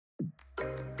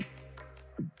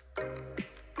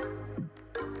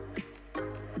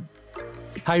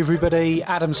Hey everybody,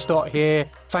 Adam Stott here.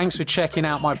 Thanks for checking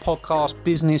out my podcast,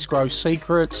 Business Growth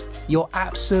Secrets. You're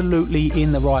absolutely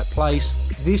in the right place.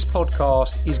 This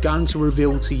podcast is going to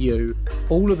reveal to you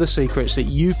all of the secrets that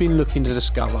you've been looking to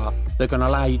discover that are going to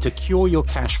allow you to cure your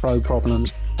cash flow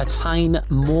problems, attain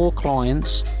more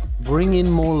clients, bring in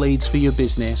more leads for your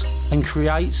business, and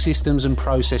create systems and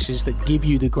processes that give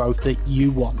you the growth that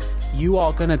you want. You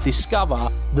are going to discover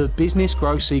the business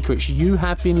growth secrets you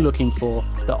have been looking for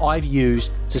that I've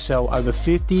used to sell over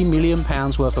 £50 million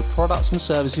worth of products and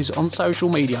services on social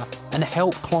media and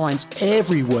help clients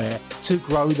everywhere to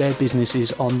grow their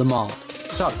businesses on demand.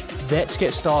 So let's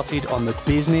get started on the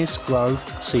Business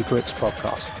Growth Secrets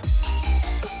podcast.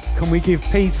 Can we give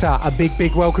Peter a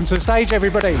big welcome to the stage,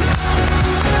 everybody?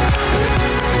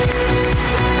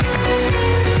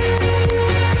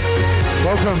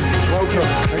 Welcome.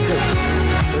 Thank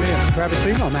you. Brilliant. Grab a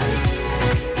seat, my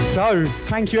man. So,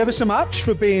 thank you ever so much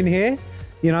for being here.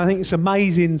 You know, I think it's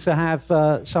amazing to have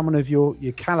someone of your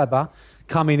caliber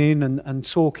coming in and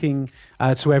talking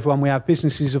to everyone. We have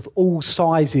businesses of all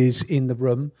sizes in the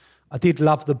room. I did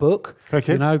love the book.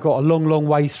 Okay. You know, got a long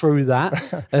way through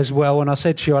that as well. And I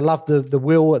said to you, I love the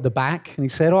wheel at the back. And he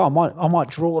said, I might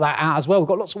draw that out as well. We've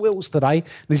got lots of wheels today.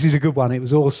 This is a good one. It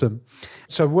was awesome.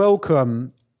 So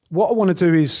welcome. What I want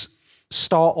to do is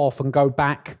start off and go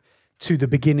back to the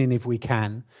beginning, if we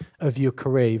can, of your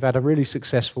career. You've had a really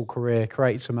successful career,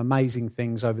 created some amazing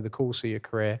things over the course of your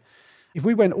career. If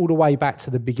we went all the way back to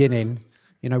the beginning,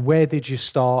 you know, where did you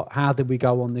start? How did we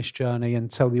go on this journey?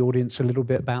 And tell the audience a little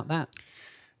bit about that.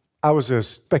 I was a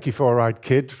Specky four-eyed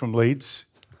kid from Leeds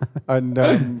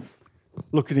and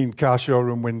looking in car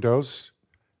showroom windows,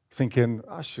 thinking,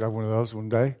 I should have one of those one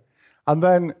day. And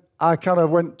then I kind of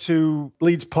went to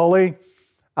Leeds Poly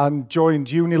and joined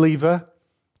Unilever,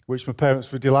 which my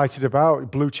parents were delighted about, a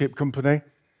blue chip company.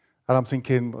 And I'm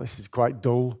thinking, well, this is quite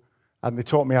dull. And they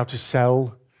taught me how to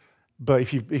sell. But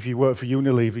if you work for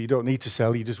Unilever, you don't need to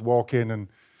sell. You just walk in and,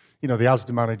 you know, the Asda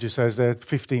manager says there are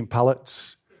 15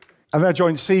 pallets. And then I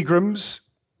joined Seagram's,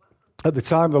 at the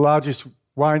time, the largest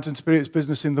wines and spirits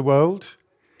business in the world.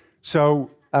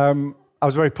 So I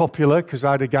was very popular because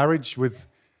I had a garage with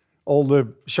all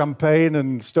the champagne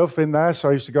and stuff in there. So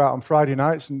I used to go out on Friday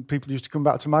nights and people used to come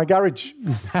back to my garage.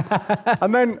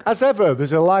 And then, as ever,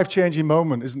 there's a life-changing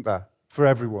moment, isn't there, for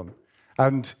everyone?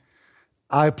 And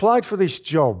I applied for this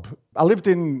job. I lived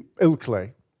in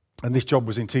Ilkley, and this job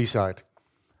was in Teesside.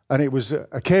 And it was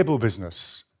a cable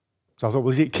business. So I thought,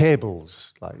 well, is it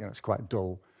cables? Like, you know, it's quite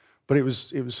dull. But it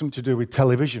was something to do with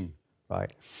television,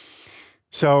 right?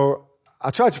 So I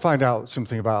tried to find out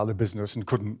something about the business and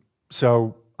couldn't.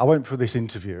 So I went for this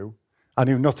interview. I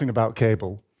knew nothing about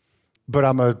cable, but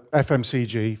I'm a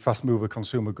FMCG, fast mover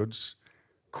consumer goods,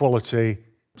 quality,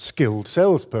 skilled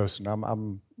salesperson.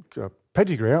 I'm a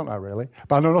pedigree, aren't I, really?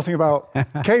 But I know nothing about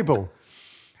cable.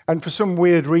 And for some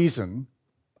weird reason,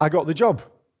 I got the job.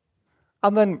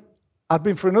 And then I'd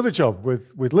been for another job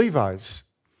with Levi's.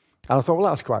 And I thought, well,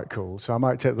 that's quite cool, so I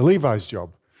might take the Levi's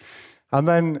job. And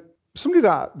then somebody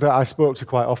that I spoke to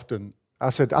quite often, I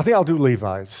said, I think I'll do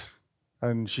Levi's.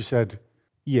 And she said,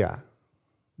 yeah,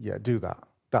 do that.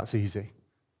 That's easy.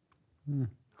 I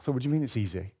thought, what do you mean it's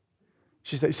easy?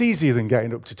 She said, it's easier than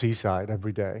getting up to Teesside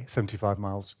every day, 75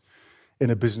 miles,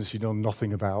 in a business you know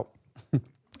nothing about.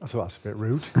 I thought, that's a bit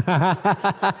rude.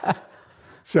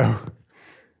 So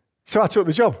I took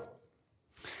the job.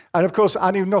 And of course, I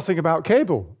knew nothing about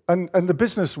cable. And the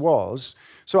business was,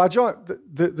 so I joined,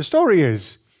 the story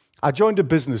is, I joined a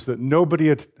business that nobody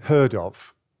had heard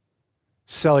of,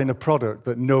 selling a product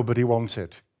that nobody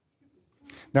wanted.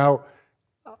 Now,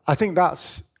 I think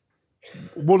that's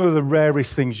one of the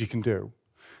rarest things you can do.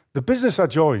 The business I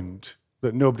joined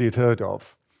that nobody had heard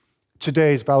of,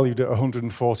 today is valued at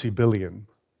 140 billion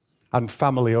and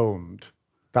family owned.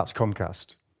 That's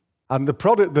Comcast. And the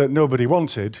product that nobody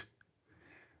wanted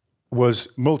was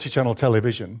multi-channel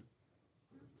television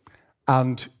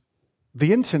and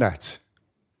the internet.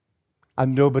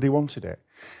 And nobody wanted it.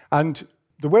 And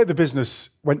the way the business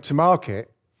went to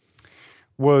market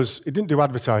was, it didn't do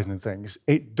advertising and things,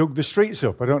 it dug the streets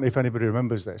up. I don't know if anybody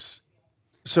remembers this.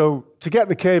 So to get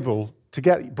the cable, to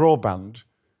get broadband,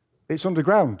 it's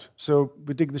underground. So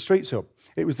we dig the streets up.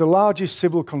 It was the largest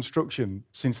civil construction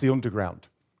since the underground.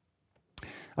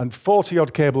 And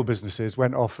 40-odd cable businesses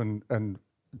went off and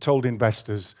told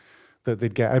investors that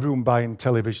they'd get everyone buying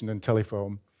television and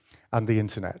telephone and the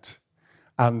internet.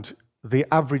 And the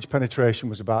average penetration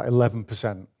was about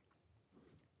 11%.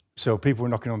 So people were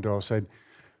knocking on doors saying,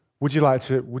 would you like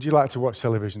to watch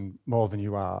television more than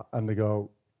you are? And they go,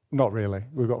 not really.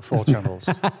 We've got 4 channels.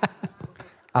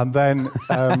 And then,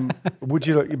 what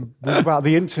about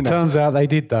the internet? Turns out they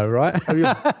did, though, right?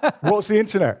 What's the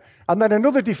internet? And then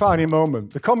another defining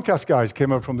moment. The Comcast guys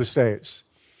came over from the States,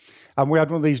 and we had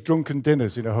one of these drunken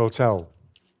dinners in a hotel.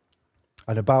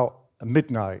 And about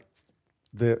midnight,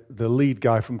 the lead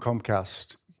guy from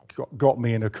Comcast got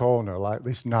me in a corner like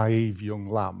this naive young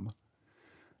lamb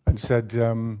and said,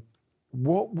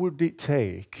 what would it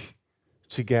take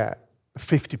to get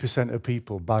 50% of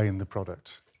people buying the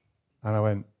product? And I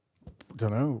went,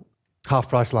 don't know,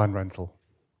 half-price line rental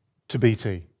to BT.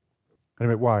 And he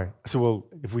went, why? I said, well,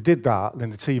 if we did that, then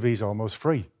the TV's almost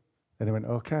free. And he went,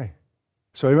 okay.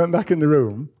 So he went back in the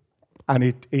room,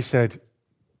 and he said,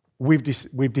 we've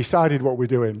decided what we're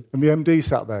doing. And the MD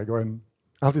sat there going,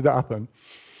 how did that happen?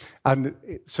 And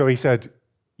so he said,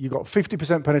 you got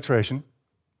 50% penetration,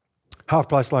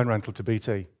 half-price line rental to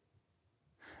BT.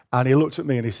 And he looked at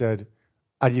me and he said,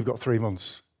 and you've got 3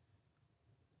 months.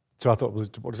 So I thought, well,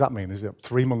 what does that mean? Is it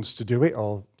 3 months to do it,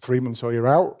 or 3 months or you're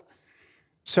out?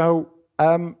 So,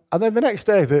 and then the next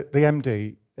day, the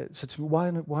MD said to me,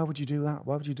 why would you do that?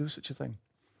 Why would you do such a thing?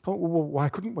 I thought, well, why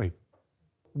couldn't we?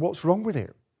 What's wrong with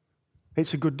it?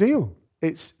 It's a good deal.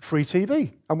 It's free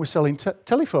TV, and we're selling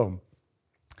telephone.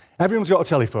 Everyone's got a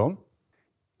telephone.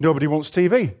 Nobody wants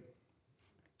TV.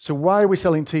 So why are we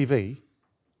selling TV?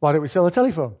 Why don't we sell a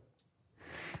telephone?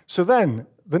 So then,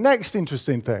 the next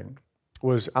interesting thing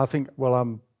was, I think, well,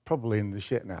 I'm probably in the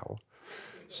shit now.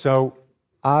 So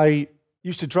I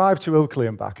used to drive to Ilkley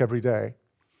and back every day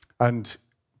and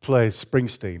play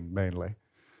Springsteen mainly.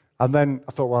 And then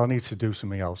I thought, well, I need to do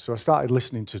something else. So I started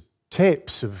listening to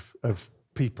tapes of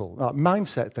people, like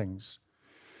mindset things.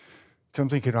 So I'm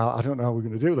thinking, I don't know how we're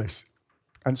going to do this.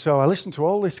 And so I listened to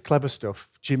all this clever stuff,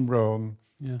 Jim Rohn,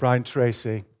 Brian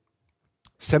Tracy,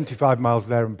 75 miles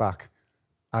there and back.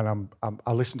 And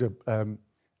I listened to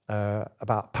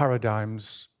about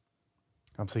paradigms.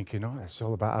 I'm thinking, it's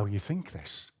all about how you think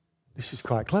this. This is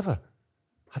quite clever.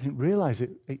 I didn't realize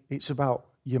it's about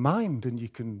your mind, and you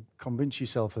can convince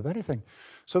yourself of anything.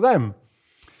 So then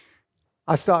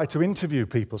I started to interview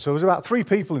people. So there was about 3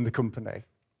 people in the company.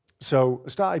 So I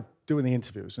started doing the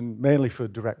interviews, and mainly for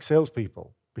direct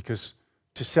salespeople, because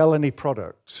to sell any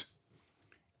product,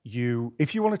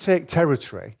 if you want to take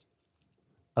territory,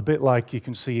 a bit like you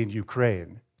can see in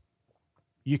Ukraine,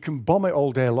 you can bomb it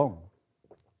all day long,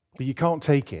 but you can't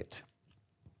take it.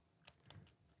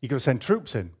 You've got to send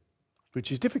troops in,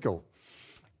 which is difficult.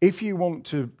 If you want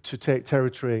to take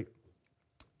territory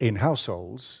in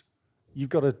households, you've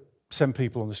got to send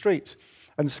people on the streets.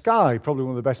 And Sky, probably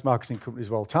one of the best marketing companies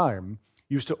of all time,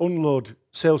 used to unload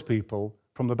salespeople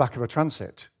from the back of a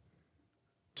transit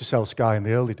to sell Sky in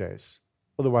the early days.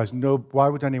 Otherwise, why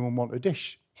would anyone want a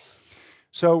dish?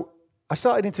 So I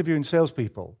started interviewing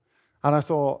salespeople, and I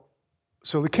thought,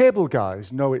 so the cable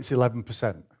guys know it's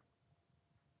 11%.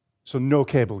 So no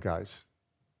cable guys.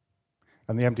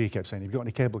 And the MD kept saying, have you got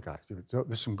any cable guys?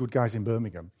 There's some good guys in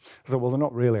Birmingham. I thought, well, they're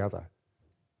not really, are they?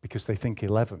 Because they think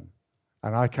 11.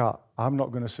 And I'm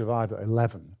not going to survive at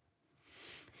 11.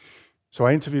 So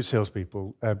I interviewed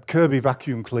salespeople, Kirby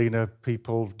vacuum cleaner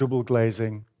people, double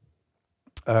glazing.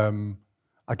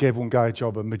 I gave one guy a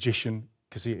job, a magician,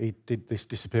 because he did this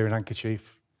disappearing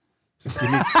handkerchief. He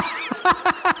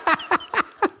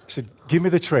said, give me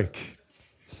the trick.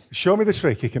 Show me the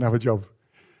trick, you can have a job.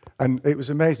 And it was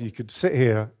amazing. You could sit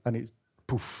here and it's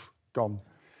poof, gone.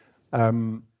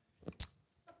 And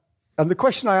the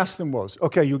question I asked them was,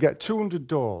 okay, you'll get 200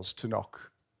 doors to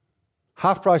knock.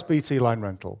 Half-price BT line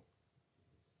rental.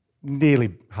 Nearly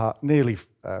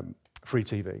free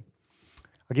TV.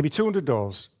 I'll give you 200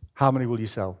 doors. How many will you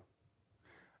sell?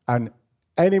 And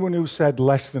anyone who said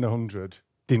less than 100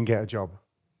 didn't get a job.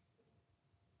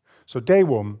 So day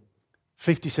one,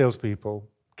 50 salespeople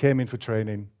came in for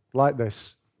training like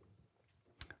this.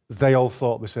 They all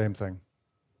thought the same thing.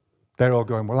 They're all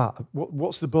going, well,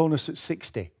 what's the bonus at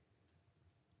 60?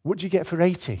 What do you get for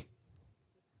 80?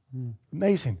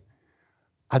 Amazing.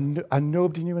 And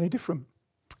nobody knew any different.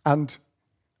 And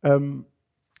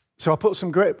so I put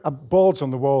some great boards on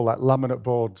the wall, like laminate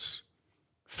boards,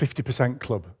 50%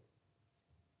 club,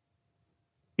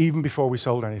 even before we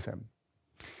sold anything.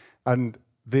 And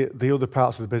the other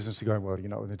parts of the business are going, well, you're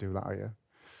not going to do that, are you?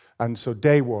 And so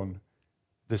day one,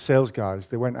 the sales guys,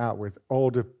 they went out with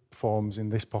order forms in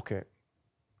this pocket,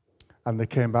 and they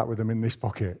came back with them in this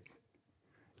pocket.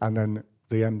 And then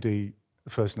the MD, the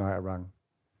first night I rang,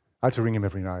 I had to ring him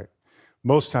every night.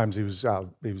 Most times he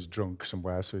was drunk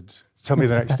somewhere, so he'd tell me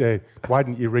the next day, why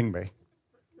didn't you ring me?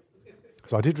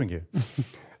 So I did ring you.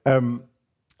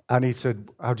 And he said,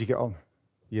 how'd you get on?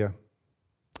 Yeah,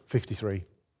 53.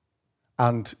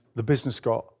 and the business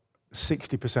got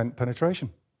 60%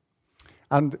 penetration.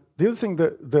 And the other thing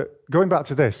that going back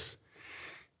to this,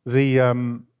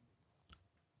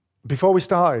 before we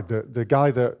started, the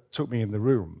guy that took me in the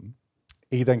room,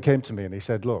 he then came to me and he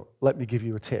said, look, let me give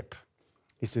you a tip.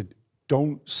 He said,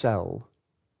 don't sell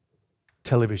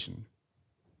television.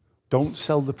 Don't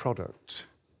sell the product.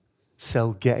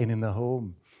 Sell getting in the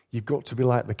home. You've got to be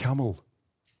like the camel.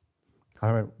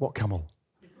 I went, what camel?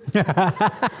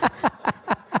 I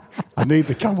need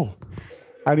the camel.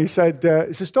 And he said,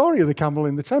 it's a story of the camel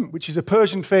in the tent, which is a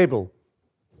Persian fable.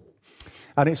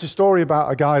 And it's a story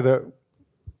about a guy that...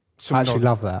 I actually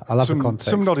love that. I love the context.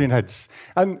 Some nodding heads.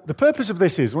 And the purpose of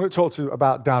this is, I want to talk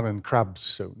about Dan and crabs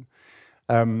soon.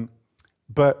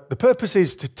 But the purpose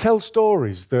is to tell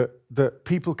stories that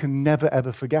people can never,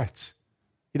 ever forget.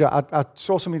 You know, I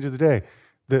saw something the other day.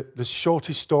 The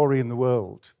shortest story in the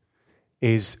world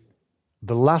is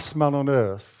the last man on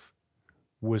earth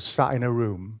was sat in a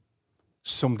room,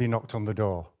 somebody knocked on the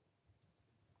door.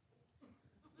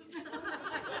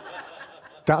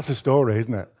 That's a story,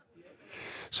 isn't it?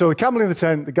 So the camel in the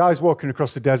tent, the guy's walking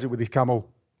across the desert with his camel,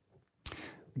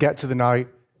 get to the night,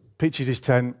 pitches his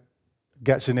tent,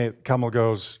 gets in it, camel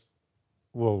goes,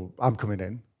 well, I'm coming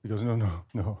in. He goes, no,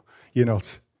 you're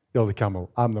not. You're the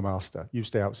camel. I'm the master. You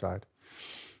stay outside.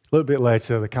 A little bit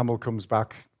later, the camel comes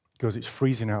back, goes, it's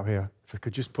freezing out here. If I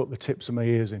could just put the tips of my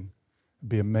ears in, it'd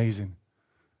be amazing.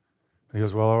 And he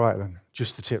goes, well, all right then,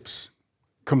 just the tips.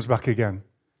 Comes back again.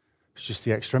 It's just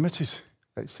the extremities.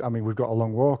 We've got a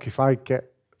long walk. If I get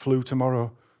flu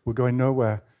tomorrow, we're going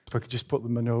nowhere. If I could just put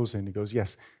my nose in. He goes,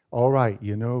 yes, all right,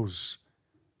 your nose.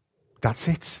 That's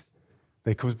it.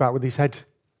 Then he comes back with his head.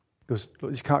 He goes,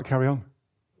 look, this can't carry on.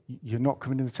 You're not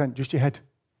coming in the tent, just your head.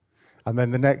 And then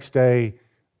the next day,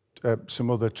 some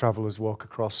other travellers walk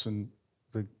across and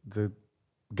the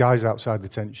guy's outside the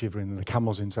tent shivering and the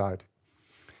camel's inside.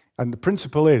 And the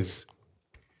principle is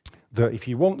that if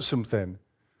you want something,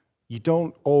 you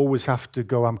don't always have to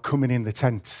go, I'm coming in the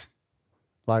tent.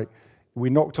 Like, we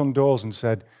knocked on doors and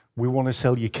said, we want to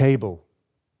sell you cable.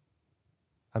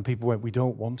 And people went, we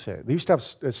don't want it. They used to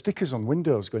have stickers on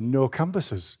windows going, no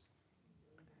canvases.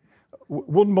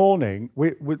 One morning,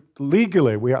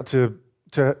 legally, we had to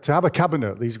have a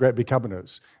cabinet, these great big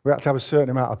cabinets, we had to have a certain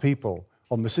amount of people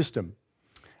on the system.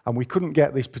 And we couldn't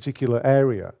get this particular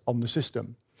area on the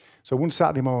system. So one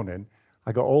Saturday morning,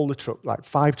 I got all the trucks, like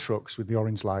 5 trucks with the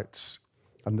orange lights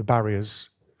and the barriers,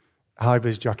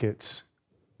 high-vis jackets,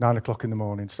 9 o'clock in the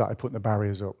morning, started putting the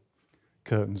barriers up.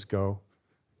 Curtains go.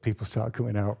 People start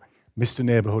coming out. Mr.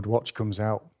 Neighbourhood Watch comes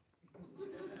out.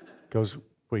 Goes,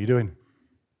 what are you doing?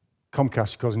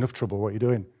 Comcast, you caused enough trouble, what are you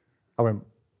doing? I went,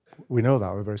 we know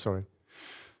that, we're very sorry.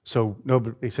 So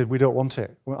he said, we don't want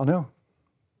it. I went, I know.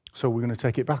 So we're going to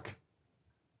take it back.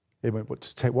 He went, what,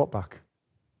 to take what back?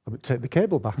 I went, take the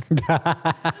cable back.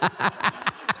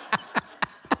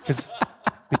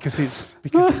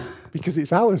 because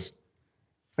it's ours.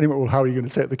 And he went, well, how are you going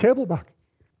to take the cable back?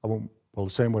 I went, well,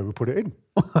 the same way we put it in.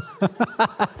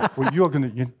 Well,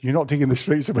 you're not digging the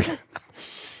streets of it.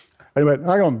 And he went,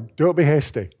 hang on, don't be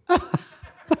hasty.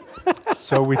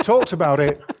 So we talked about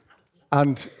it,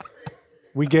 and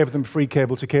we gave them free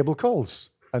cable-to-cable calls,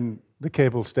 and the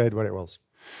cable stayed where it was.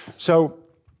 So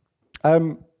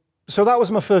that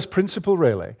was my first principle,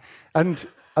 really. And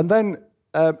then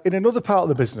in another part of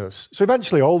the business, so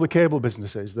eventually all the cable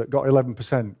businesses that got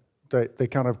 11%, they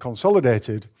kind of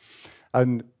consolidated,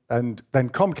 and then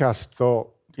Comcast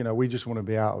thought, we just want to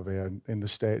be out of here in the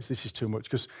States. This is too much,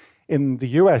 because in the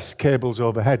US, cable's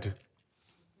overhead,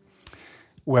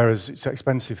 whereas it's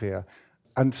expensive here.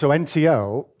 And so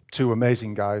NTL, 2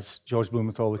 amazing guys, George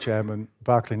Blumenthal, the chairman,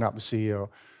 Barclay Knapp, the CEO,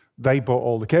 they bought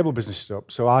all the cable businesses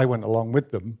up. So I went along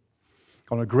with them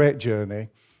on a great journey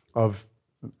of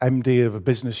MD of a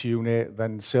business unit,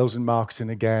 then sales and marketing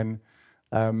again.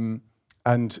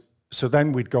 And so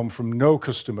then we'd gone from no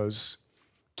customers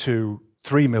to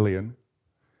 3 million,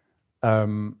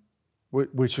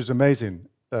 which was amazing.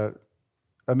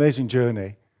 Amazing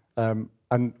journey. And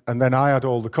then I had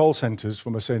all the call centers for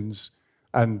my sins,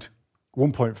 and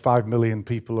 1.5 million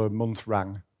people a month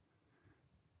rang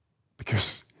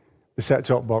because the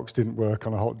set-top box didn't work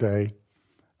on a hot day.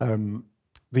 The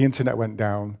internet went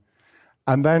down.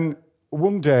 And then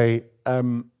one day,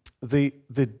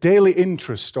 the daily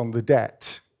interest on the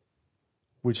debt,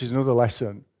 which is another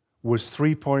lesson, was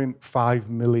 $3.5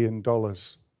 million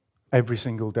every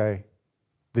single day,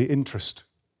 the interest.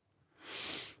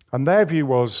 And their view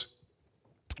was,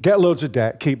 get loads of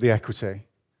debt, keep the equity.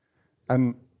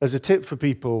 And as a tip for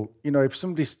people, if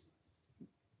somebody's...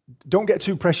 Don't get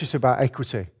too precious about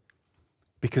equity,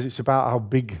 because it's about how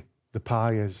big the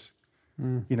pie is.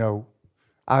 You know,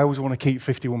 I always want to keep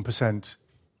 51%,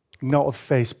 not of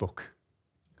Facebook.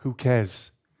 Who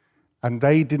cares? And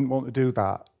they didn't want to do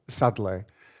that, sadly.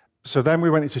 So then we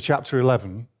went into chapter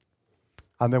 11,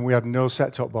 and then we had no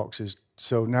set-top boxes.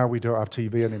 So now we don't have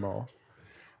TV anymore.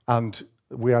 And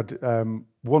we had 1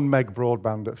 meg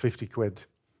broadband at 50 quid.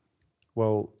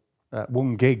 Well,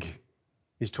 1 gig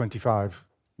is 25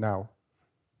 now.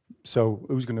 So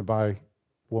who's going to buy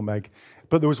 1 meg?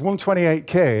 But there was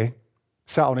 128K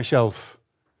sat on a shelf.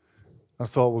 I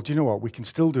thought, well, do you know what? We can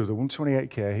still do the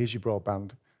 128K. Here's your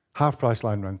broadband. Half price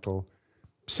line rental.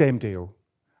 Same deal.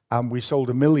 And we sold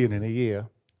 1 million in a year.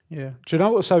 Yeah. Do you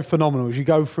know what's so phenomenal is you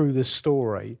go through this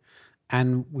story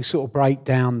and we sort of break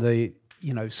down the,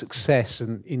 success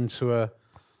and into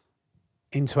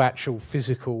actual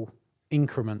physical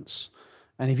increments.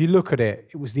 And if you look at it,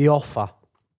 it was the offer.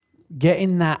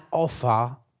 Getting that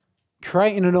offer,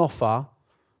 creating an offer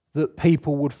that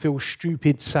people would feel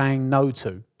stupid saying no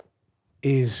to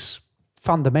is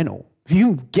fundamental. If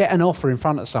you get an offer in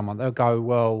front of someone, they'll go,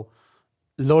 well,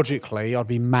 logically, I'd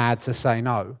be mad to say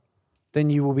no. Then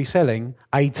you will be selling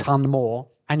a ton more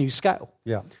and you scale.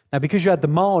 Yeah. Now, because you had the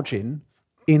margin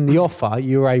in the offer,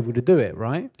 you were able to do it,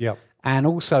 right? Yeah. And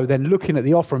also then looking at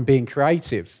the offer and being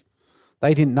creative.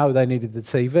 They didn't know they needed the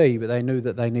TV, but they knew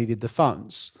that they needed the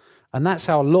phones. And that's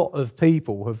how a lot of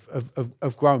people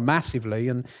have grown massively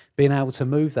and been able to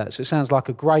move that. So it sounds like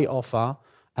a great offer.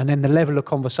 And then the level of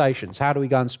conversations. How do we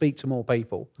go and speak to more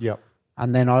people? Yeah.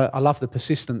 And then I love the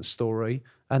persistence story.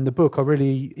 And the book, I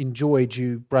really enjoyed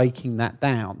you breaking that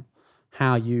down.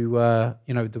 How you,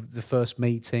 the first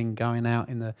meeting, going out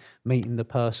in the meeting the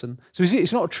person. So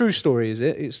it's not a true story, is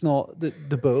it? It's not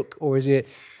the book, or is it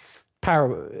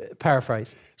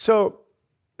paraphrased? So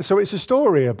it's a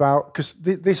story about, because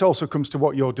this also comes to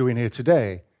what you're doing here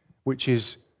today, which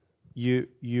is you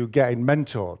getting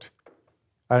mentored.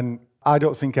 And I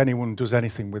don't think anyone does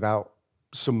anything without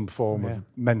some form of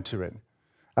mentoring.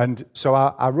 And so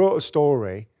I wrote a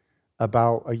story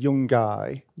about a young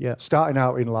guy starting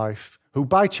out in life who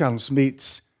by chance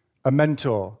meets a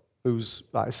mentor who's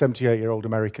like a 78-year-old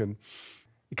American.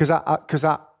 Because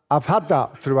I've had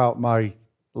that throughout my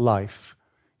life,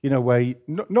 where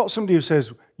not somebody who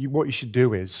says what you should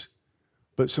do is,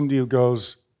 but somebody who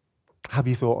goes, have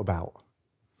you thought about?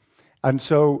 And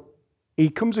so he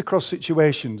comes across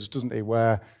situations, doesn't he,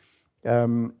 where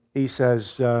he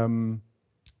says,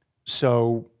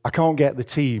 so I can't get the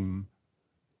team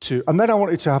to... And then I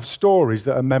wanted to have stories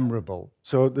that are memorable.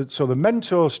 So the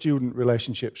mentor-student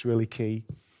relationship's really key,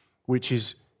 which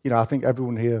is, I think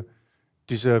everyone here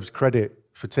deserves credit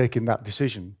for taking that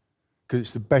decision, because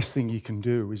it's the best thing you can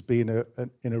do, is be in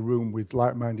a room with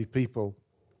like-minded people,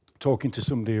 talking to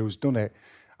somebody who's done it.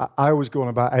 I was going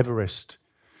about Everest,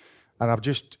 and I've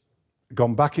just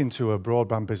gone back into a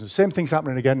broadband business. Same thing's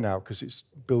happening again now, because it's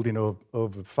building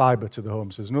over fibre to the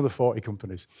home. So there's another 40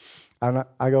 companies. And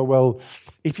I go, well,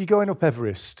 if you're going up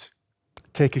Everest,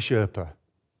 take a Sherpa,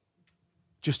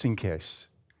 just in case.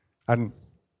 And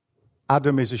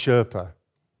Adam is a Sherpa.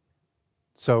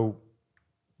 So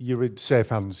you're in safe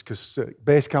hands, because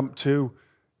base camp 2,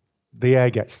 the air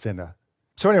gets thinner.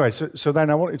 So anyway, so then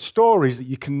I wanted stories that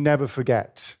you can never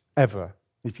forget, ever.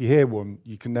 If you hear one,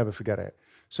 you can never forget it.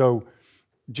 So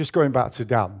just going back to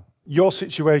Dan, your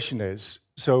situation is,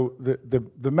 so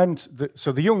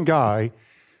the young guy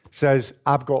says,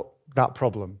 I've got that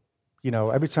problem.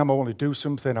 Every time I want to do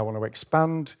something, I want to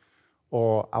expand,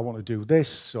 or I want to do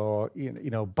this, or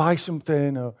buy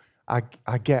something, or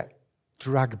I get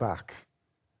dragged back.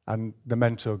 And the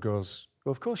mentor goes,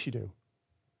 well, of course you do,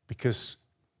 because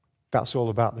that's all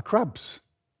about the crabs.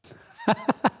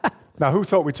 Now, who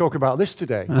thought we'd talk about this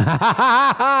today?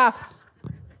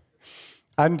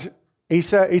 And he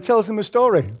tells them a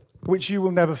story, which you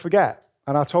will never forget.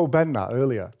 And I told Ben that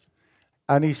earlier.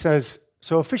 And he says,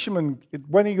 so a fisherman,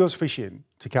 when he goes fishing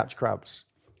to catch crabs,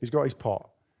 he's got his pot,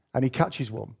 and he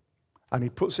catches one, and he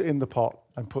puts it in the pot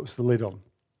and puts the lid on.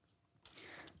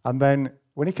 And then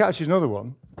when he catches another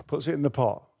one, puts it in the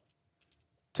pot,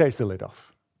 takes the lid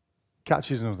off,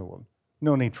 catches another one.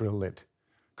 No need for a lid.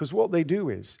 Because what they do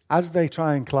is, as they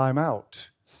try and climb out,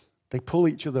 they pull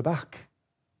each other back.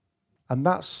 And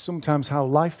that's sometimes how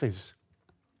life is.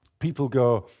 People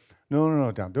go,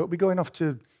 no, Dan, don't be going off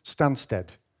to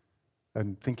Stansted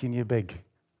and thinking you're big.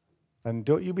 And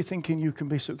don't you be thinking you can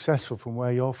be successful from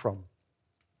where you're from.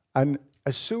 And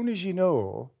as soon as you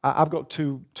know, I've got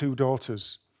two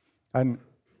daughters, and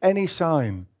any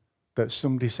sign that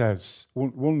somebody says,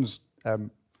 one's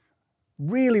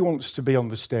really wants to be on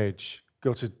the stage,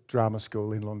 go to drama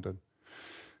school in London,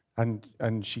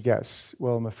 And she gets,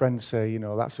 well, my friends say,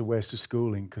 that's a waste of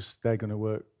schooling because they're going to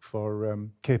work for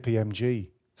KPMG.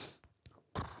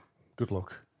 Good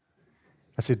luck.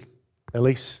 I said,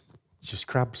 Elise, it's just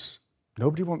crabs.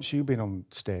 Nobody wants you being on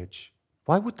stage.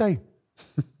 Why would they?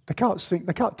 They can't sing,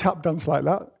 they can't tap dance like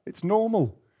that. It's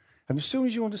normal. And as soon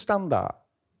as you understand that,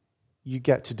 you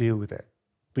get to deal with it.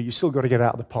 But you still got to get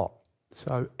out of the pot.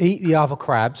 So eat the other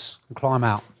crabs and climb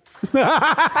out.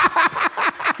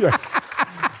 Yes.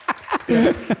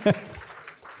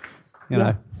 You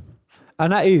know,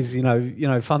 and that is,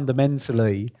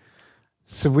 fundamentally.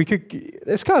 So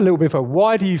let's go a little bit further.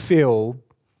 Why do you feel?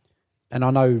 And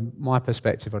I know my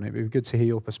perspective on it, but it'd be good to hear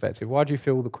your perspective. Why do you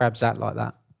feel the crabs act like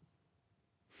that?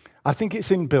 I think it's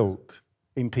inbuilt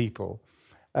in people.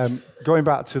 Going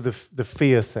back to the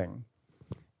fear thing,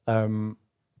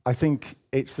 I think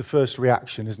it's the first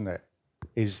reaction, isn't it?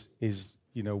 Is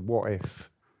what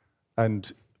if? And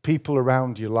people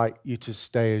around you like you to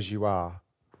stay as you are.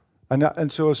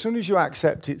 And so as soon as you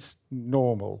accept it's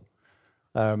normal,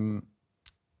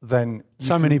 then...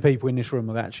 So many people in this room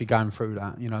are actually going through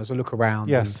that. As I look around,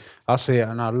 yes, I see it,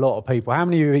 and a lot of people. How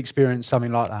many of you have experienced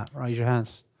something like that? Raise your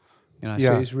hands.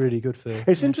 So it's really good for...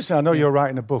 It's interesting. I know you're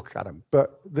writing a book, Adam,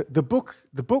 but the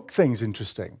book thing's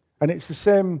interesting. And it's the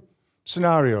same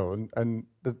scenario. And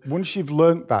once you've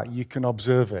learnt that, you can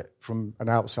observe it from an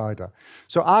outsider.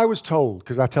 So I was told,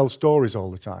 because I tell stories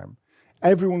all the time,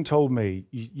 everyone told me,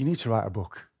 you need to write a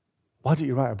book. Why don't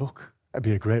you write a book? It'd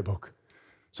be a great book.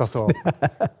 So I thought,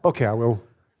 okay, I will.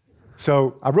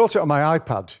 So I wrote it on my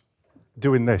iPad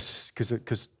doing this,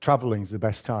 because traveling's the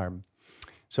best time.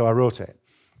 So I wrote it.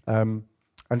 And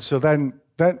so then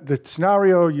the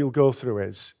scenario you'll go through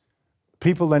is,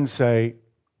 people then say,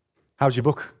 how's your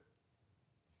book?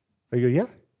 I go, yeah,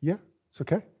 it's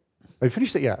okay. Have you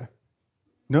finished it yet?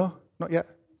 No, not yet.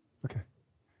 Okay.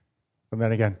 And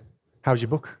then again, how's your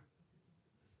book?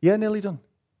 Yeah, nearly done.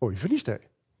 Oh, you finished it?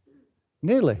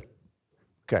 Nearly.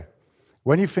 Okay.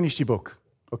 When you've finished your book,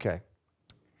 okay. Have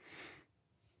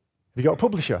you got a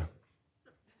publisher?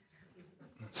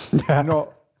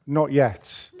 Not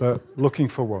yet, but looking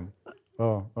for one.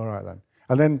 Oh, all right then.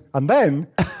 And then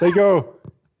they go,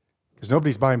 because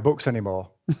nobody's buying books anymore.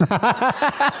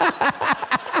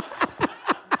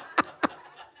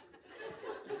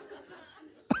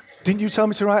 Didn't you tell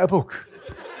me to write a book?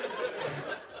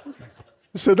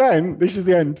 So then, this is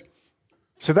the end.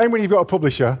 So then when you've got a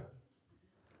publisher,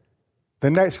 the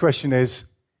next question is,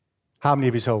 how many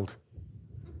have you sold?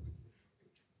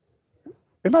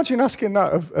 Imagine asking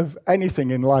that of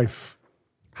anything in life.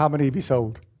 How many have you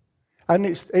sold? And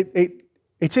it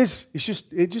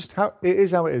is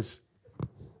how it is.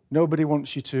 Nobody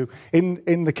wants you to.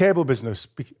 In the cable business,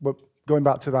 going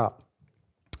back to that,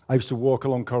 I used to walk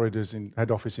along corridors in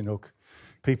head office in Hook.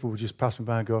 People would just pass me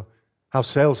by and go, how's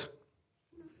sales?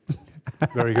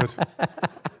 Very good.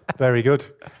 Very good.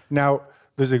 Now,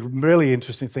 there's a really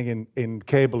interesting thing in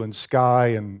cable and Sky,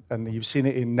 and you've seen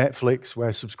it in Netflix,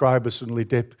 where subscribers suddenly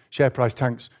dip, share price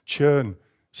tanks, churn.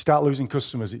 Start losing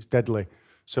customers, it's deadly.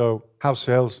 So, how's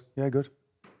sales? Yeah, good.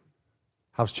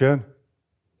 How's churn?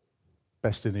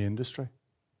 Best in the industry.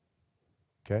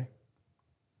 Okay.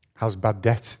 How's bad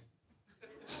debt?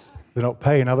 They're not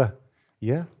paying, are they?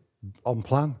 Yeah, on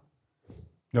plan.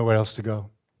 Nowhere else to go.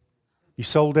 You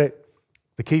sold it,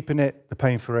 they're keeping it, they're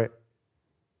paying for it.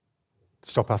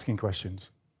 Stop asking questions.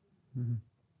 Mm-hmm.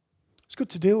 It's good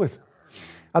to deal with.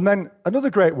 And then another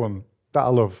great one that I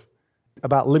love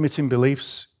about limiting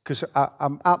beliefs, because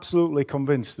I'm absolutely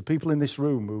convinced the people in this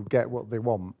room who get what they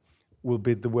want will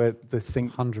be the way they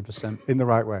think 100% in the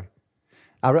right way.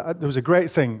 There was a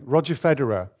great thing. Roger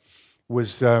Federer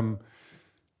was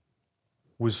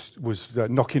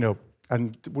knocking up,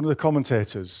 and one of the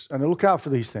commentators, and I look out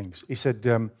for these things, he said,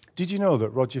 did you know that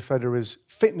Roger Federer's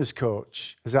fitness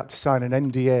coach has had to sign an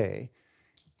NDA?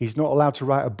 He's not allowed to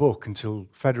write a book until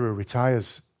Federer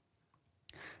retires.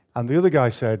 And the other guy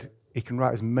said, he can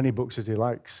write as many books as he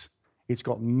likes. It's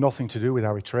got nothing to do with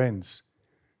how he trains.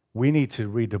 We need to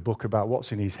read a book about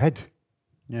what's in his head.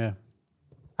 Yeah.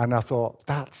 And I thought,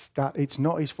 it's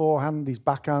not his forehand, his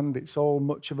backhand, it's all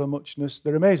much of a muchness.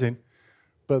 They're amazing,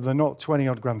 but they're not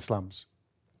 20-odd Grand Slams.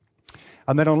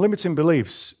 And then on limiting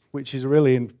beliefs, which is a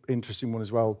really interesting one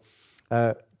as well,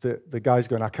 the guy's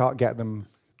going, I can't get them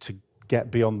to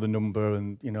get beyond the number,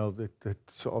 and, the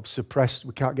sort of suppressed,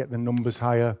 we can't get the numbers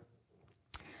higher.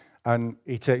 And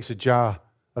he takes a jar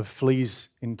of fleas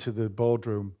into the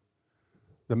boardroom,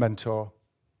 the mentor,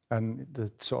 and they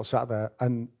sort of sat there.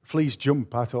 And fleas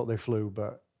jump. I thought they flew,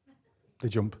 but they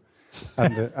jump.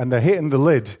 And they're hitting the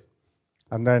lid.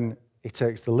 And then he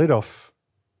takes the lid off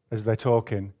as they're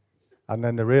talking, And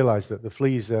then they realize that the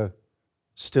fleas are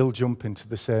still jumping to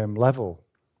the same level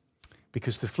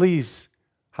because the fleas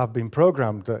have been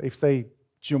programmed that if they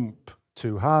jump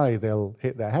too high, they'll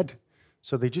hit their head.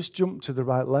 So they just jump to the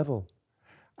right level.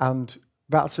 And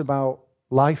that's about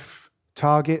life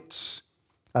targets.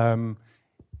 The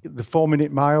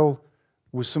 4-minute mile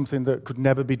was something that could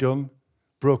never be done,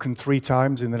 broken 3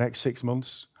 times in the next 6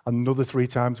 months, another 3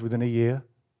 times within a year.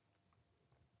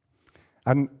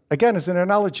 And again, as an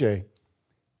analogy,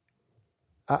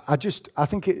 I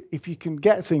think if you can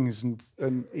get things and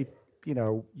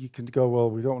you can go, well,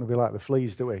 we don't want to be like the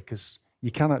fleas, do we? Because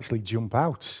you can actually jump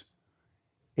out.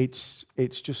 It's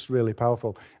just really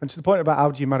powerful. And to the point about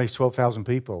how do you manage 12,000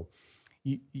 people,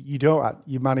 you don't.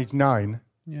 You manage 9.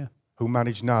 Yeah. Who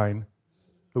manage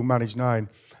 9,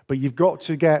 but you've got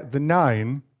to get the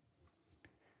 9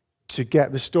 to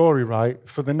get the story right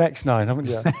for the next 9, haven't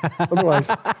you? Otherwise,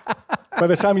 by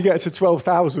the time you get to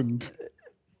 12,000,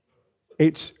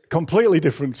 it's completely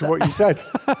different to what you said.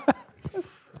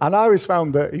 And I always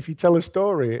found that if you tell a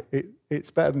story, it's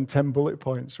better than 10 bullet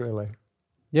points, really.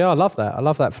 Yeah, I love that. I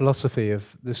love that philosophy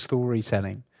of the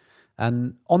storytelling.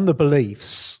 And on the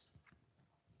beliefs,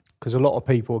 because a lot of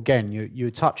people, again,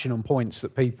 you're touching on points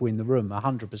that people in the room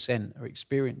 100% are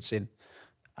experiencing.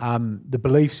 The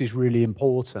beliefs is really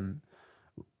important.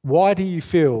 Why do you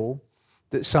feel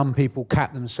that some people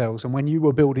cap themselves? And when you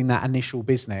were building that initial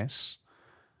business,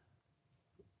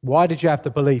 why did you have the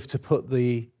belief to put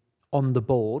on the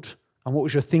board? And what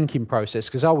was your thinking process?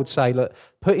 Because I would say, look,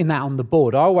 putting that on the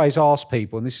board, I always ask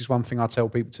people, and this is one thing I tell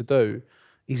people to do,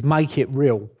 is make it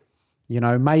real.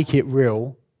 Make it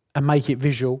real and make it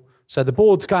visual. So the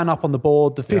board's going up on the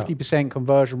board, the 50%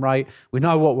 conversion rate, we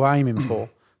know what we're aiming for.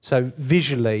 So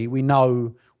visually, we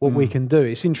know what we can do.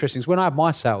 It's interesting. So when I have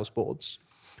my sales boards,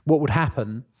 what would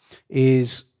happen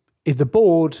is if the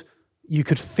board you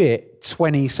could fit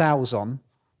 20 sales on,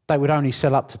 they would only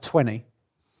sell up to 20.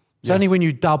 It's only when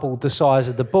you doubled the size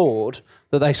of the board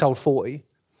that they sold 40.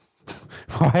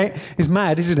 Right? It's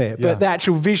mad, isn't it? Yeah. But the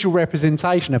actual visual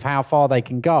representation of how far they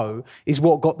can go is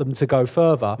what got them to go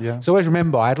further. Yeah. So always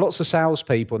remember, I had lots of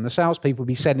salespeople, and the salespeople would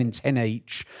be selling 10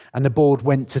 each, and the board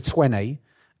went to 20.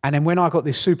 And then when I got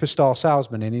this superstar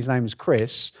salesman in, his name was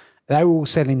Chris, they were all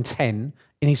selling 10.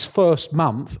 In his first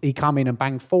month, he come in and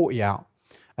banged 40 out.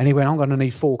 And he went, I'm going to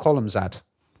need 4 columns, Ad.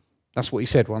 That's what he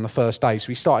said on the first day. So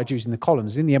we started using the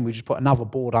columns. In the end, we just put another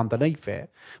board underneath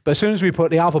it. But as soon as we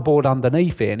put the other board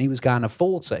underneath it and he was going to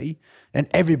 40, and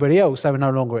everybody else, they were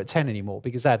no longer at 10 anymore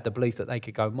because they had the belief that they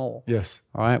could go more. Yes.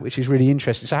 All right, which is really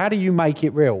interesting. So how do you make it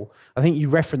real? I think you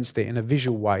referenced it in a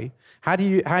visual way. How do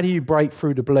you break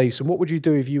through the beliefs? And what would you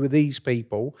do if you were these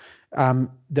people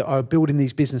that are building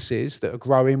these businesses that are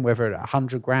growing, whether at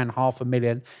 100 grand,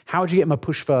 $500,000? How would you get them a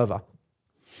push further?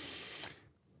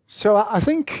 So I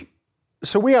think...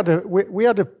 So we had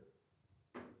a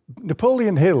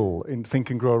Napoleon Hill in Think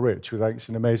and Grow Rich, which I think is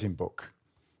an amazing book,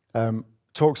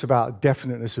 talks about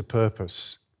definiteness of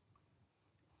purpose.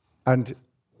 And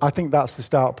I think that's the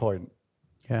start point.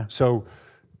 Yeah. So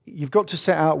you've got to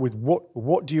set out with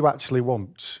what do you actually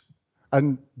want?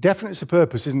 And definiteness of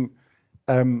purpose isn't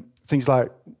things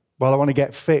like, well, I want to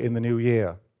get fit in the new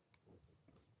year.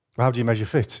 Well, how do you measure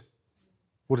fit?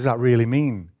 What does that really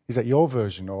mean? Is that your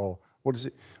version or... What is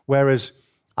it? Whereas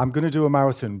I'm going to do a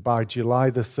marathon by July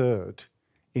the 3rd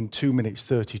in 2 minutes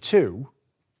 32,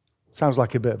 sounds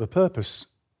like a bit of a purpose.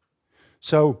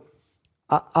 So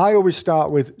I always start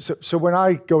with, so when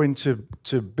I go into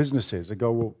businesses, I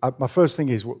go, well, my first thing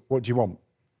is, what do you want?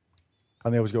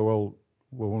 And they always go, well,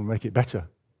 we want to make it better.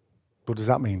 What does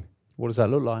that mean? What does that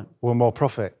look like? Well, more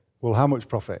profit. Well, how much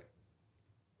profit?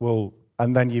 Well,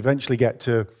 and then you eventually get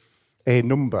to a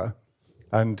number.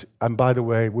 And by the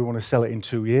way, we want to sell it in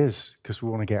 2 years because we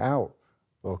want to get out.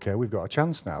 Okay, we've got a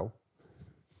chance now.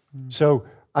 So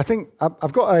I think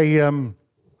I've got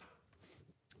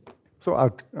thought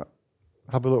I'd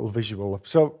have a little visual.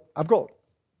 So I've got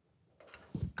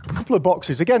a couple of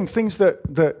boxes. Again, things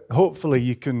that hopefully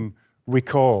you can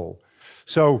recall.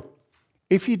 So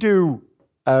if you do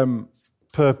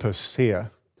purpose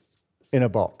here in a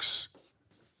box,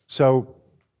 so...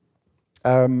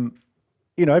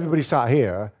 everybody sat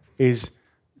here is,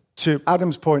 to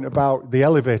Adam's point about the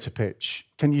elevator pitch,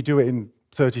 can you do it in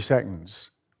 30 seconds?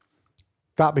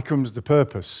 That becomes the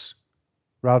purpose,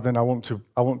 rather than I want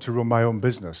to run my own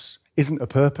business. Isn't a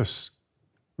purpose,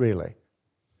 really.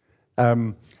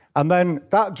 And then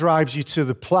that drives you to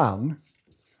the plan.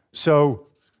 So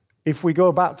if we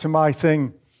go back to my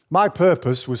thing, my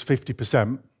purpose was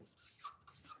 50%.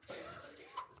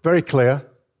 Very clear,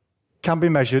 can be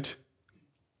measured.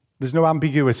 There's no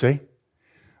ambiguity.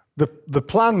 The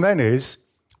plan then is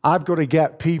I've got to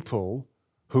get people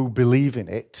who believe in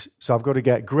it. So I've got to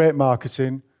get great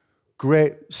marketing,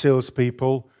 great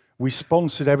salespeople. We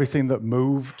sponsored everything that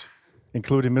moved,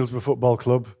 including Middlesbrough Football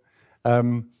Club.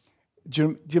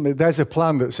 Jimmy, there's a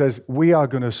plan that says we are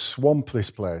going to swamp this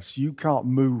place. You can't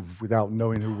move without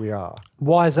knowing who we are.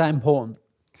 Why is that important?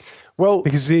 Well,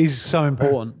 because it is so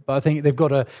important. But I think they've got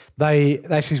to.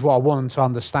 This is what I want them to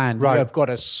understand. Right. You've got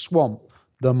to swamp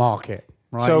the market.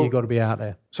 Right. So, You've got to be out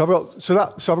there. So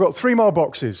I've got 3 more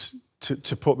boxes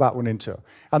to put that one into,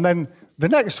 and then the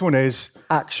next one is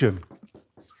action,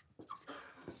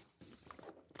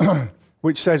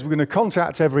 which says we're going to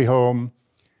contact every home.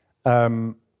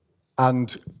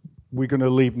 And we're going to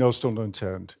leave no stone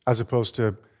unturned, as opposed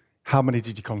to how many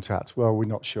did you contact? Well, we're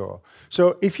not sure.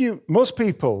 So most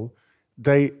people,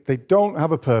 they don't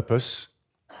have a purpose.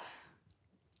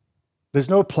 There's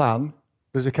no plan.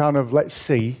 There's a kind of, let's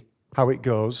see how it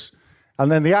goes.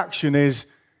 And then the action is,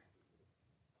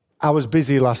 I was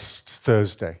busy last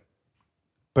Thursday,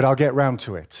 but I'll get round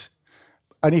to it.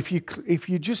 And if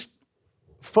you just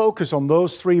focus on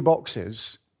those 3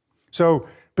 boxes, so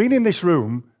being in this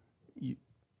room,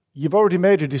 you've already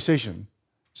made a decision,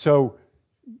 so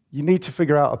you need to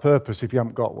figure out a purpose if you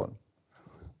haven't got one.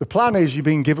 The plan is you've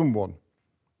been given one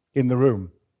in the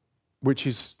room, which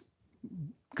is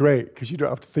great because you don't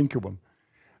have to think of one.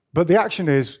 But the action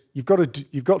is you've got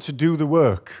to do the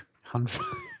work. 100.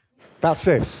 That's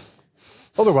it.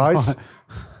 Otherwise,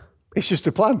 it's just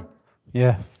a plan.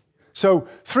 Yeah. So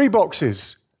 3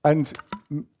 boxes, and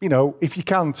if you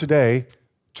can today,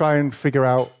 try and figure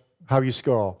out how you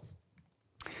score.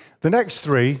 The next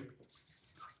 3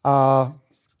 are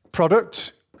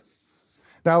product.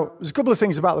 Now, there's a couple of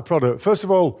things about the product. First of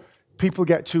all, people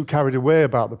get too carried away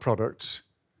about the product.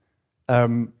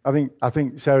 I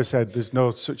think Sarah said there's no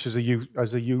such as a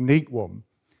unique one.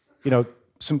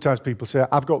 Sometimes people say,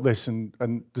 I've got this, and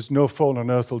there's no phone on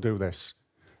earth will do this.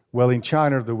 Well, in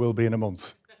China, there will be in a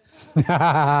month.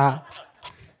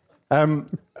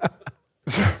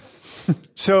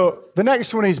 So the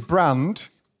next one is brand.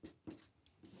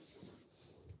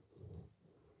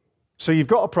 So you've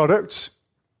got a product,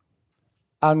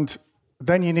 and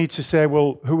then you need to say,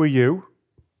 well, who are you?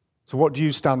 So what do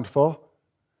you stand for?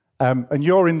 And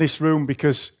you're in this room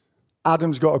because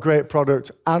Adam's got a great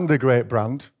product and a great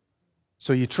brand,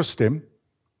 so you trust him.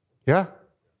 Yeah?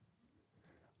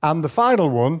 And the final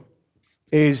one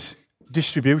is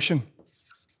distribution.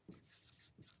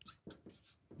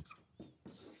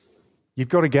 You've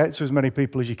got to get to as many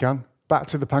people as you can. Back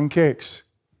to the pancakes.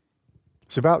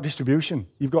 It's about distribution.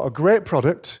 You've got a great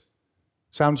product,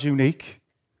 sounds unique.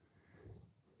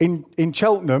 In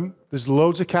Cheltenham, there's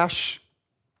loads of cash.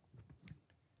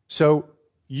 So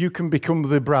you can become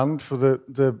the brand for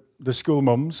the school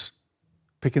mums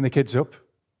picking the kids up.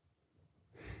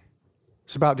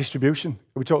 It's about distribution.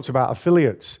 We talked about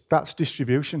affiliates. That's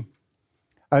distribution.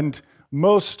 And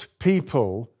most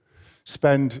people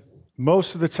spend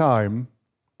most of the time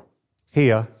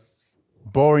here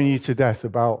boring you to death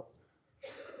about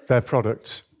their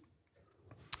products.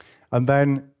 And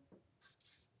then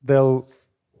they'll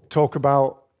talk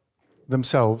about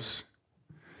themselves.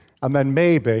 And then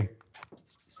maybe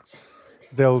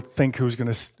they'll think who's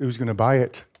going to buy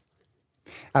it.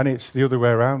 And it's the other way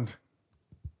around.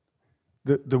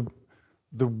 There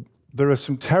are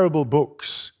some terrible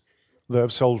books that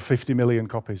have sold 50 million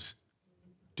copies.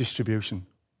 Distribution.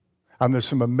 And there's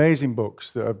some amazing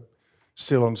books that are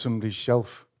still on somebody's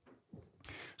shelf.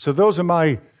 So those are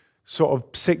my sort of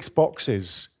 6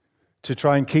 boxes to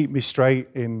try and keep me straight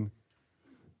in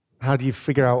how do you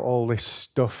figure out all this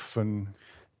stuff. And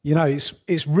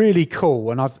it's really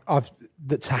cool, and I've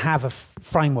to have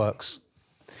frameworks.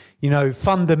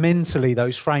 Fundamentally,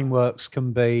 those frameworks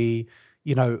can be,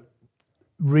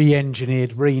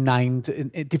 re-engineered, renamed,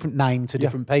 a different name to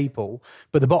different people.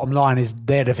 But the bottom line is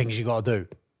they're the things you got to do,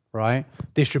 right?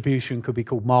 Distribution could be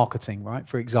called marketing, right?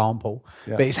 For example.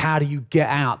 Yeah. But it's how do you get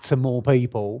out to more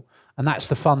people? And that's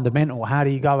the fundamental. How do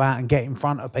you go out and get in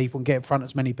front of people and get in front of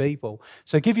as many people?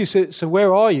 So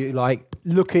where are you? Like,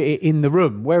 look at it in the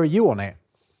room. Where are you on it?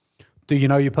 Do you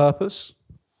know your purpose?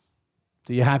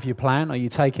 Do you have your plan? Are you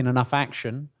taking enough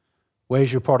action?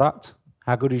 Where's your product?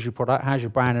 How good is your product? How's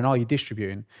your brand? And are you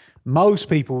distributing? Most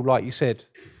people, like you said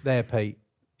there, Pete,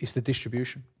 it's the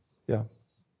distribution. Yeah.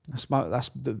 That's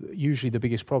usually the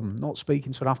biggest problem, not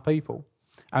speaking to enough people.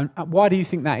 And why do you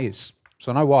think that is?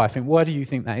 So I know why. Why do you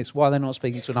think that is? Why they're not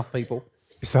speaking to enough people?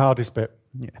 It's the hardest bit.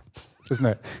 Yeah. Isn't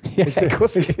it? Yeah, of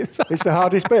course it is. It's the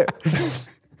hardest bit.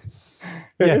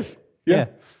 It is. Yeah.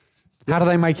 How do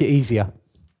they make it easier?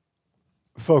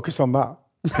 Focus on that.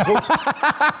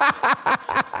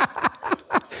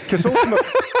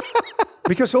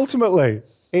 Because ultimately,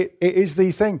 it is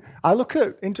the thing. I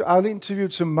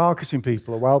interviewed some marketing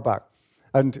people a while back,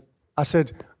 and I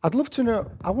said, I want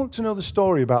to know the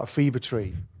story about Fever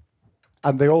Tree.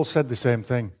 And they all said the same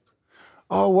thing.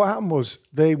 Oh, what happened was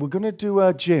they were going to do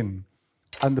a gin,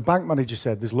 and the bank manager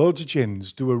said, there's loads of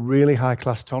gins, do a really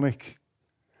high-class tonic.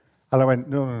 And I went,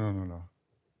 no.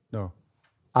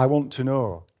 I want to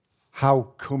know,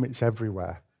 how come it's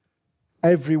everywhere?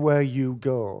 Everywhere you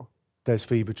go, there's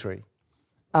Fever Tree.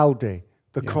 Aldi,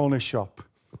 the corner shop,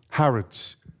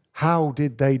 Harrods. How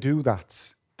did they do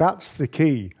that? That's the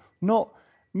key. Not,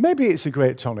 maybe it's a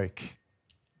great tonic.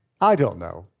 I don't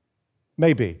know.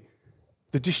 Maybe.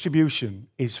 The distribution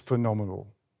is phenomenal.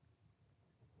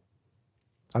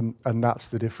 And that's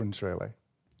the difference, really.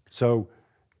 So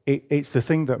it's the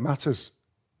thing that matters.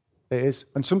 It is.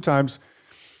 And sometimes,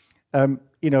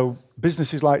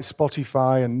 businesses like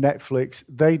Spotify and Netflix,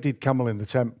 they did camel in the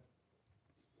tent.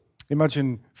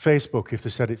 Imagine Facebook if they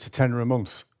said it's a tenner a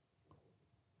month.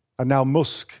 And now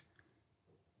Musk,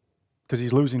 because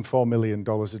he's losing $4 million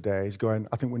a day, he's going,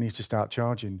 I think we need to start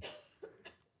charging.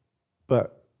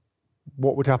 But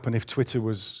what would happen if Twitter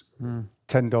was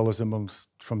 $10 a month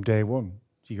from day one?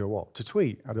 You go, what, to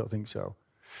tweet? I don't think so.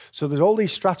 So there's all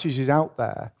these strategies out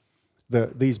there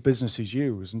that these businesses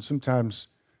use, and sometimes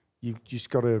you just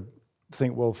got to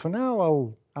think, well, for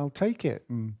now, I'll take it.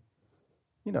 And,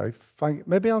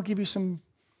 maybe I'll give you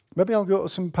maybe I'll go to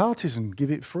some parties and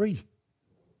give it free.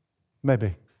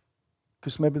 Maybe.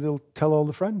 Because maybe they'll tell all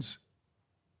the friends.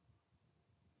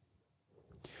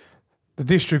 The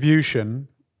distribution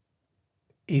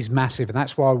is massive, and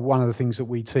that's why one of the things that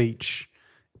we teach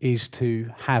is to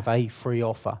have a free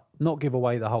offer. Not give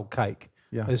away the whole cake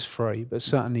as free, but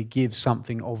certainly give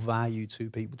something of value to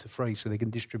people to free so they can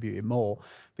distribute it more.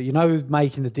 But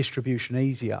making the distribution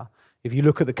easier, if you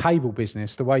look at the cable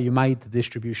business, the way you made the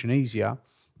distribution easier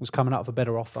was coming up with a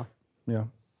better offer. Yeah.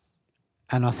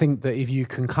 And I think that if you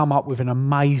can come up with an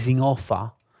amazing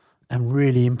offer and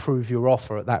really improve your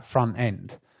offer at that front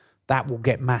end, that will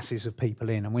get masses of people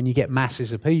in. And when you get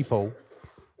masses of people,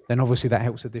 then obviously that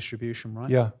helps the distribution, right?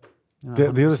 Yeah.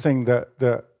 The other thing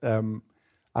that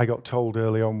I got told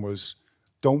early on was,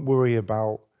 don't worry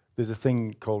about, there's a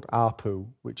thing called ARPU,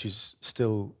 which is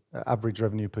still average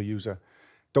revenue per user.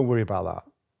 Don't worry about that.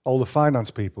 All the finance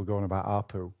people going about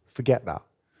ARPU, forget that.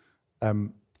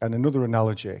 And another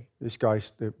analogy, this guy,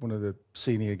 one of the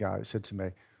senior guys, said to me,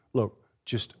 look,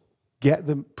 just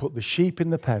put the sheep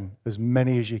in the pen, as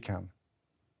many as you can,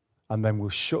 and then we'll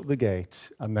shut the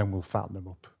gate, and then we'll fatten them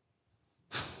up.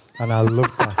 And I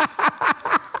love that.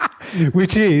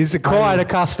 Which is acquire the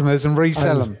customers and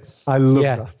resell them. I love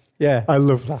that. Yeah. I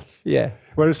love that. Yeah.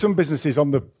 Whereas some businesses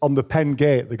on the pen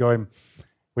gate, they're going,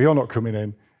 well, you're not coming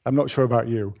in. I'm not sure about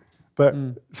you. But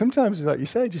sometimes, like you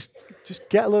say, just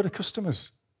get a load of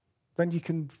customers. Then you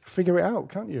can figure it out,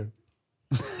 can't you?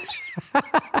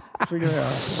 Figure it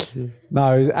out.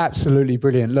 No, absolutely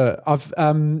brilliant. Look, I've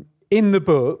in the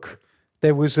book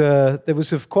there was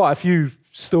quite a few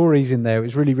stories in there. It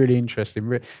was really, really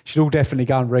interesting. You should all definitely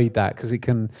go and read that because it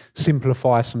can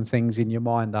simplify some things in your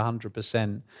mind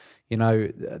 100%.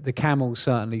 The camels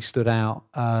certainly stood out.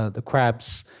 The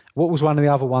crabs. What was one of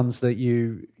the other ones that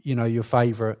your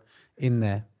favourite in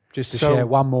there? Just to share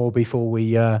one more before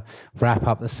we wrap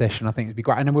up the session, I think it'd be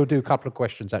great, and then we'll do a couple of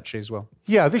questions actually as well.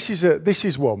 Yeah, this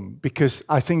is one because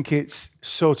I think it's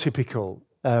so typical.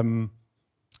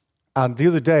 And the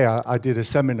other day I did a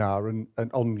seminar and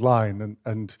online,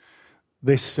 and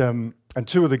this and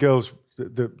two of the girls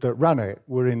that ran it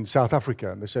were in South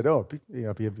Africa, and they said, "Oh,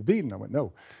 have you ever been?" I went,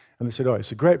 "No," and they said, "Oh,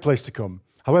 it's a great place to come.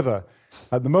 However,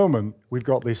 at the moment we've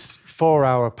got this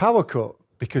 4-hour power cut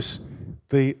because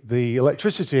the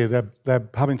electricity they're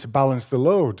having to balance the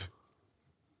load."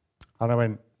 And I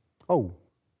went, "Oh,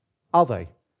 are they?"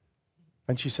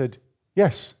 And she said,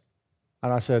 "Yes."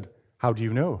 And I said, "How do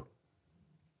you know?"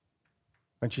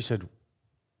 And she said,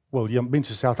 "Well, you haven't been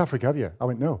to South Africa, have you?" I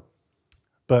went, "No."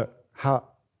 "But how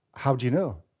do you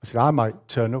know?" I said, "I might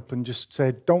turn up and just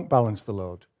say, don't balance the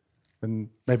load, and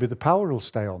maybe the power will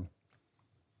stay on."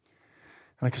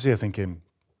 And I could see her thinking,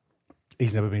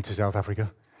 he's never been to South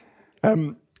Africa.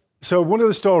 So one of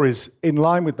the stories in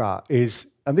line with that is,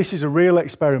 and this is a real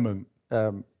experiment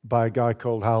by a guy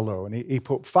called Harlow, and he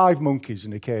put 5 monkeys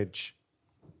in a cage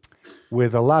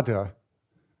with a ladder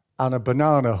and a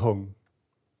banana hung.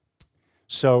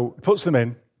 So he puts them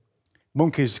in,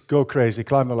 monkeys go crazy,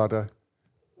 climb the ladder,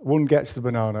 one gets the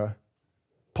banana,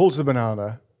 pulls the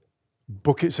banana,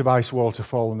 buckets of ice water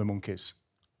fall on the monkeys.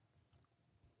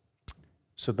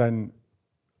 So then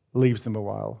leaves them a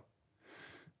while,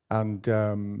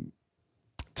 and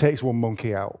takes one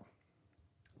monkey out,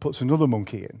 puts another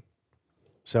monkey in.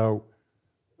 So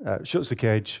shuts the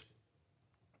cage.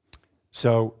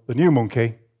 So the new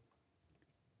monkey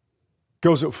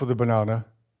goes up for the banana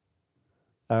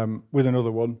with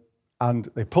another one, and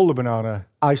they pull the banana,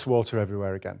 ice water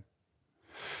everywhere again.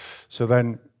 So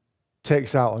then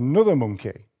takes out another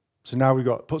monkey. So now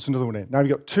puts another one in. Now we've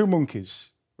got two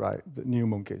monkeys, right, the new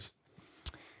monkeys.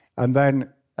 And then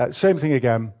same thing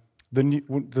again,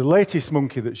 the latest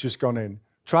monkey that's just gone in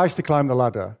tries to climb the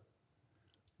ladder.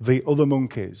 The other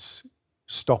monkeys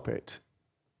stop it,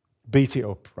 beat it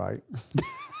up, right?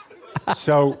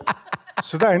 So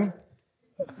then,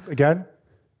 again,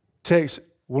 takes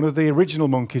one of the original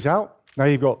monkeys out. Now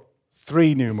you've got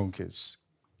 3 new monkeys.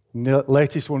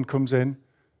 Latest one comes in,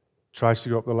 tries to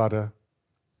go up the ladder,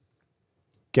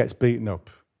 gets beaten up.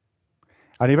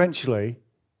 And eventually,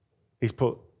 he's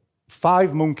put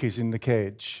 5 monkeys in the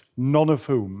cage, none of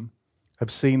whom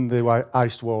have seen the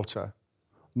iced water.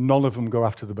 None of them go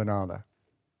after the banana.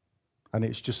 And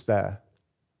it's just there.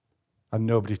 And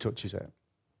nobody touches it.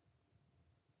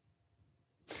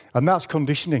 And that's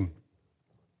conditioning.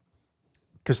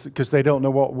 Because they don't know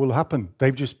what will happen.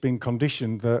 They've just been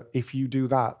conditioned that if you do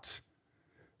that,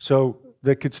 so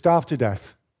they could starve to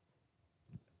death.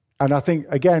 And I think,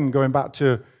 again, going back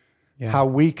to how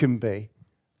we can be,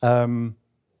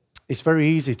 it's very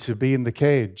easy to be in the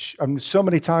cage. I mean, so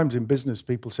many times in business,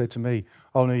 people say to me,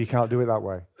 "Oh no, you can't do it that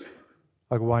way."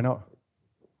 I go, "Why not?"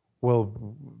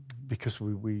 Well, because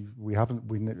we haven't,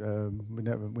 we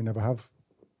never have.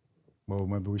 Well,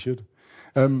 maybe we should.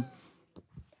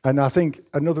 And I think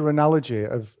another analogy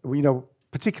of,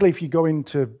 particularly if you go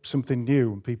into something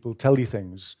new and people tell you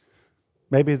things,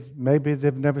 maybe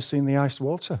they've never seen the iced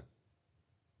water.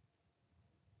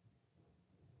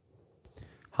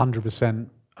 100%.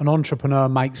 An entrepreneur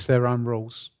makes their own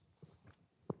rules.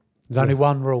 There's only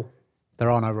one rule.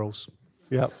 There are no rules.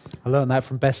 Yep. I learned that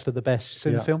from Best of the Best. You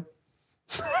seen the film?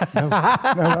 No,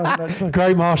 that's not.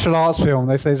 Great martial arts film.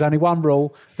 They say there's only one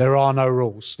rule. There are no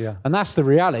rules. Yeah. And that's the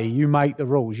reality. You make the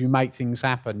rules. You make things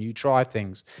happen. You try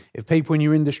things. If people in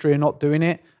your industry are not doing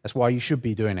it, that's why you should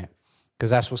be doing it. Because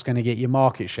that's what's going to get your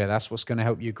market share. That's what's going to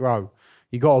help you grow.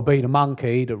 You got to be the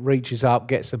monkey that reaches up,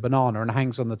 gets a banana, and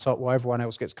hangs on the top while everyone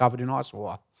else gets covered in ice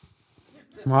water.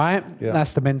 Right? Yeah.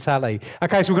 That's the mentality.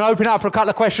 Okay, so we're going to open up for a couple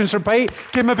of questions from Pete.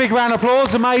 Give him a big round of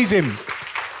applause. Amazing.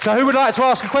 So who would like to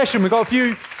ask a question? We've got a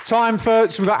few time for...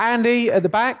 So we've got Andy at the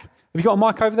back. Have you got a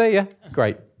mic over there? Yeah?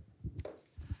 Great.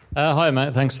 Hi,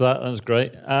 mate. Thanks for that. That was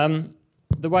great.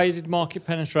 The way you did market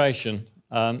penetration,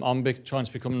 I'm trying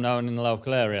to become known in the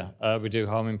local area. We do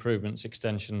home improvements,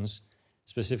 extensions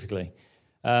specifically.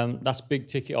 That's a big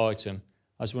ticket item.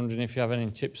 I was wondering if you have any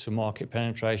tips for market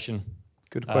penetration.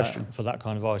 Good question. For that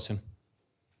kind of item.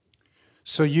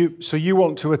 So you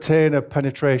want to attain a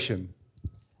penetration?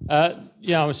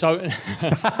 Yeah, so I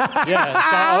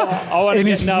want to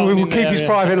get known. We will keep his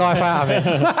private life out of it.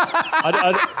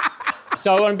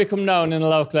 So I want to become known in the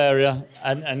local area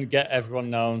and get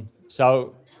everyone known.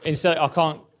 So instead, I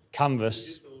can't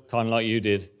canvas kind of like you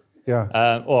did.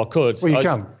 Yeah. Or I could. Well, you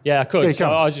can. Yeah, I could. Yeah, you so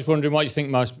can. I was just wondering what you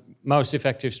think most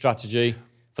effective strategy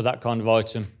for that kind of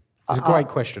item. It's a great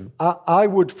question. I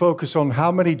would focus on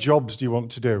how many jobs do you want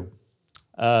to do?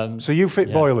 So you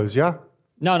fit boilers, yeah?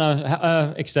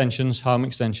 No, extensions, home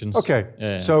extensions. Okay.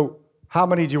 Yeah. So how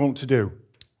many do you want to do?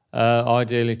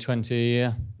 Ideally 20 a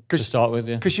year to start with,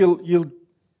 yeah. Because your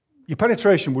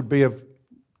penetration would be of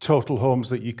total homes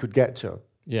that you could get to.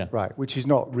 Yeah. Right, which is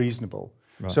not reasonable.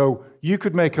 Right. So you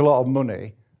could make a lot of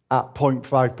money at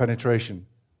 0.5 penetration.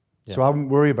 Yeah. So I wouldn't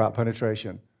worry about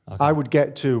penetration. Okay. I would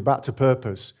get to, back to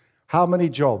purpose, how many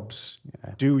jobs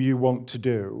do you want to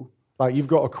do? Like you've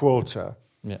got a quota.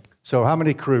 Yeah. So how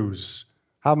many crews,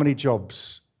 how many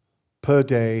jobs per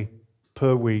day,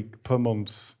 per week, per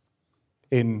month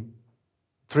in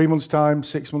 3 months' time,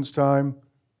 6 months' time?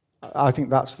 I think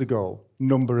that's the goal.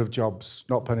 Number of jobs,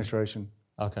 not penetration.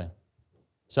 Okay.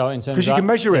 So in terms Because you can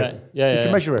measure it. Yeah, you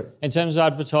can measure it. In terms of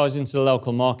advertising to the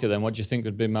local market, then, what do you think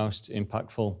would be most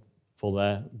impactful for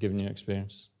there, given your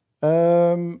experience?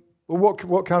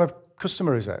 What kind of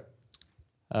customer is it?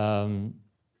 Homeowners,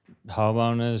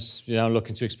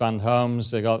 looking to expand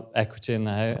homes. They got equity in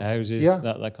their houses,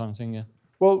 that kind of thing. Yeah.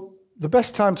 Well, the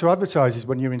best time to advertise is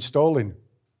when you're installing.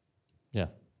 Yeah.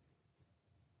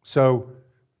 So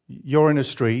you're in a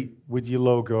street with your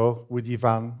logo, with your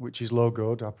van, which is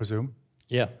logoed, I presume.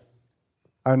 Yeah.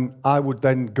 And I would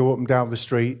then go up and down the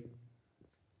street,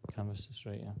 Canvas the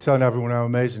street. Yeah. telling everyone how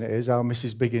amazing it is, how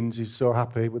Mrs. Biggins is so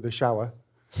happy with the shower.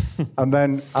 And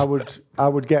then I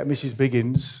would get Mrs.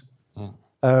 Biggins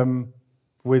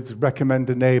with recommend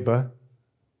a neighbour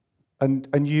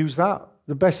and use that.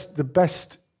 The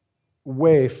best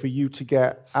way for you to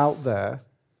get out there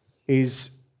is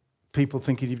people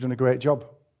thinking you've done a great job.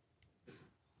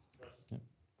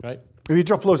 Great. If you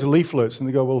drop loads of leaflets and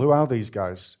they go, well, who are these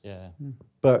guys? Yeah.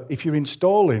 But if you're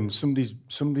installing,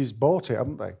 somebody's bought it,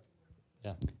 haven't they?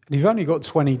 Yeah. You've only got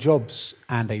 20 jobs,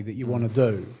 Andy, that you want to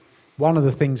do. One of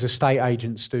the things estate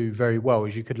agents do very well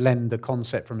is you could lend the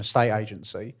concept from a estate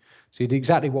agency. So you do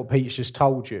exactly what Pete's just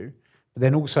told you, but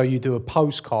then also you do a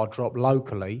postcard drop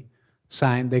locally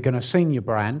saying they're going to sing your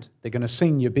brand, they're going to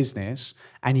sing your business,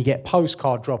 and you get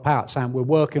postcard drop out saying we're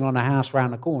working on a house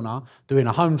around the corner, doing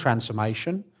a home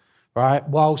transformation, right?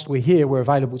 Whilst we're here, we're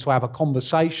available to have a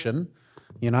conversation,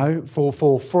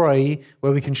 for free,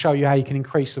 where we can show you how you can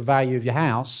increase the value of your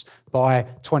house by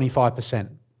 25%.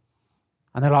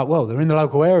 And they're like, well, they're in the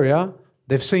local area,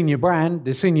 they've seen your brand,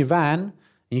 they've seen your van, and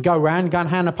you go around and go and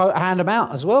hand them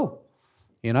out as well.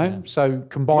 So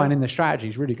combining the strategy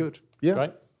is really good. Yeah.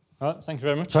 Great. All right, thank you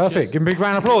very much. Perfect. Cheers. Give them a big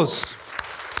round of applause.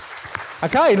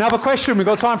 Okay, another question. We've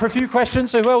got time for a few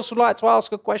questions. So who else would like to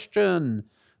ask a question?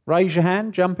 Raise your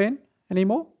hand, jump in. Any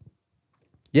more?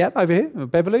 Yep, over here.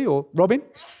 Beverly or Robin?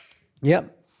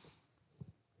 Yep.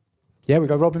 Yeah, we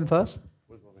go Robin first.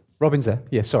 Where's Robin? Robin's there.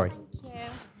 Yeah, sorry.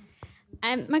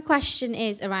 Thank you. My question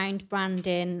is around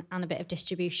branding and a bit of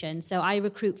distribution. So I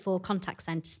recruit for contact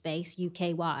centre space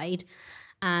UK-wide.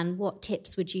 And what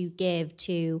tips would you give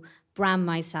to brand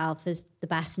myself as the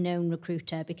best known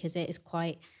recruiter, because it is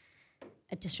quite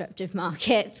a disruptive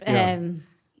market and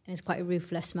it's quite a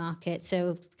ruthless market.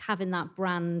 So having that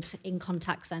brand in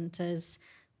contact centres,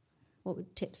 what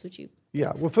tips would you?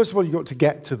 Yeah, well, first of all, you've got to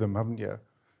get to them, haven't you?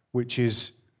 Which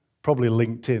is probably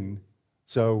LinkedIn,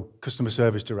 so customer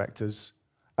service directors.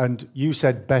 And you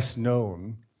said best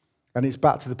known, and it's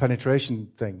back to the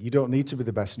penetration thing. You don't need to be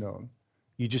the best known.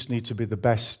 You just need to be the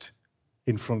best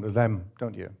in front of them,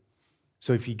 don't you?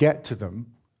 So if you get to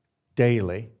them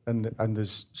daily, and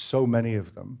there's so many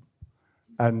of them,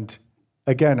 and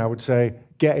again, I would say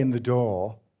get in the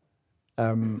door,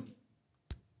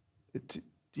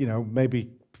 maybe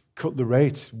cut the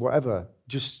rates, whatever.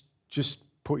 Just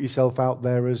put yourself out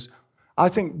there as... I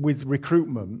think with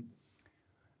recruitment,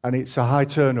 and it's a high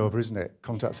turnover, isn't it,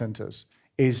 contact centres,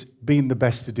 is being the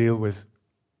best to deal with.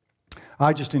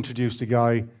 I just introduced a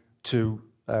guy to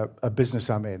a business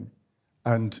I'm in,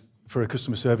 and for a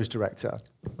customer service director,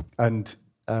 and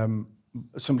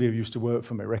somebody who used to work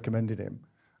for me recommended him.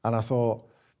 And I thought,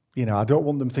 I don't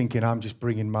want them thinking I'm just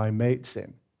bringing my mates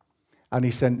in. And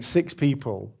he sent 6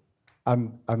 people,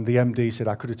 and the MD said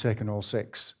I could have taken all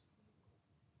 6.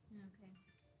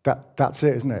 Okay. That's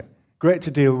it, isn't it? Great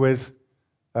to deal with.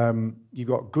 You've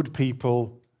got good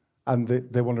people, and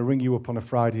they want to ring you up on a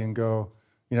Friday and go,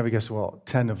 guess what?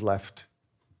 10 have left.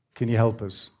 Can you help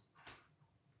us?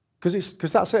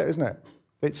 Because that's it, isn't it?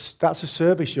 That's a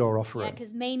service you're offering. Yeah,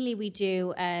 because mainly we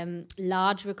do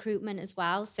large recruitment as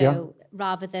well. So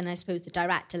rather than, I suppose, the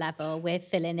director level, we're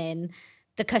filling in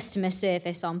the customer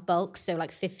service on bulk. So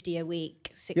like 50 a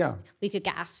week. We could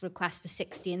get asked requests for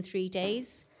 60 in 3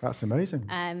 days. That's amazing.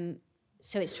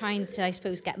 So it's trying to, I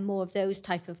suppose, get more of those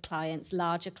type of clients,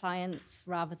 larger clients,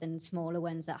 rather than smaller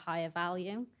ones at higher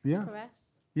value. Yeah. For us.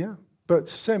 Yeah. But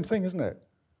it's the same thing, isn't it?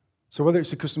 So whether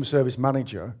it's a customer service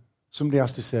manager, somebody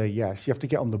has to say yes. You have to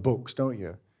get on the books, don't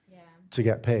you, to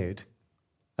get paid.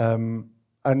 And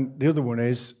the other one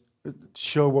is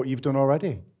show what you've done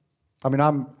already. I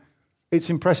mean, it's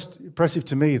impressive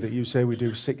to me that you say we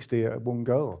do 60 at one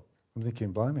go. I'm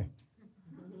thinking, blimey.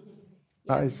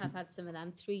 Yeah, we have had some of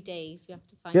them. 3 days, you have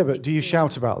to find 60 but do you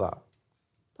shout about that?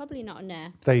 Probably not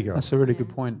enough. There you go. That's a really good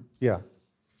point. Yeah.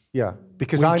 Yeah,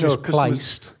 because we I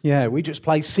know we just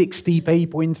placed 60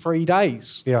 people in 3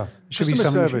 days. Yeah, Should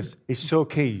customer service is so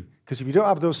key, because if you don't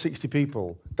have those 60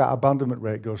 people, that abandonment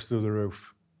rate goes through the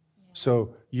roof. Yeah.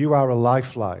 So you are a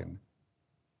lifeline,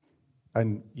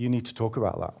 and you need to talk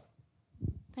about that.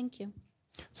 Thank you.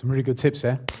 Some really good tips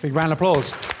there. Big round of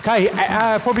applause. Okay,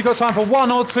 probably got time for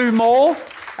 1 or 2 more.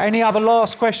 Any other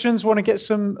last questions? Want to get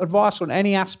some advice on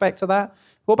any aspect of that?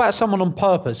 What about someone on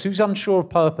purpose? Who's unsure of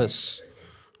purpose?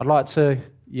 I'd like to...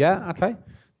 Yeah, okay.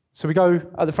 So we go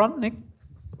at the front, Nick.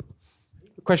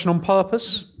 Question on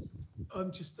purpose?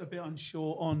 I'm just a bit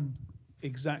unsure on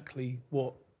exactly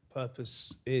what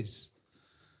purpose is.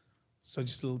 So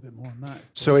just a little bit more on that.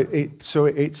 So the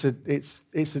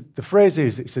phrase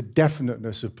is it's a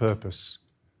definiteness of purpose.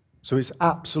 So it's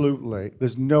absolutely,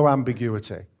 there's no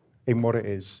ambiguity in what it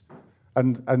is.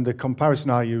 And the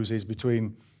comparison I use is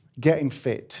between getting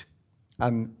fit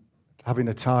and having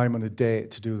a time and a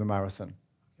date to do the marathon.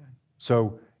 Okay.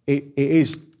 So it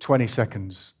is 20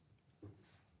 seconds.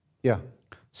 Yeah.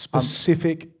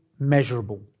 Specific,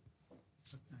 measurable.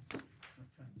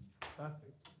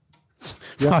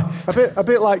 Yeah, a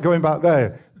bit like going back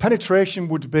there. Penetration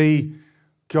would be,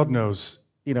 God knows,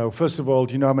 first of all,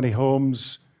 do you know how many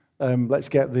homes? Let's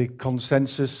get the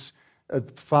consensus.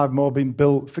 5 more being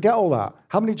built. Forget all that.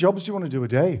 How many jobs do you want to do a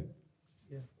day?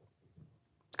 Yeah.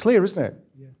 Clear, isn't it?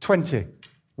 Yeah. 20,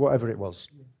 whatever it was.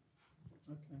 Yeah.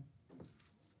 Okay.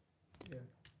 Yeah.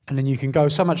 And then you can go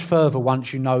so much further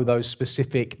once you know those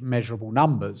specific measurable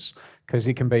numbers, because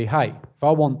it can be, hey, if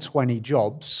I want 20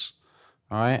 jobs,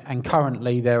 all right, and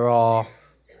currently there are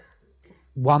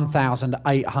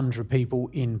 1,800 people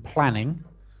in planning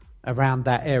around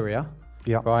that area.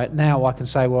 Yeah. Right. Now I can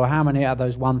say, well, how many out of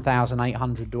those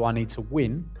 1,800 do I need to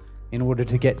win in order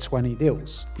to get 20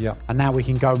 deals? Yeah. And now we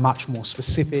can go much more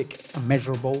specific and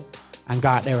measurable and go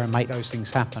out there and make those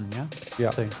things happen. Yeah. Yeah.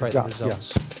 To create the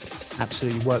results. Yeah.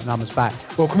 Absolutely work numbers back.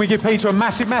 Well, can we give Peter a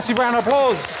massive, massive round of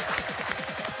applause?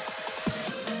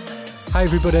 Hey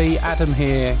everybody, Adam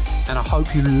here, and I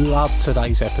hope you loved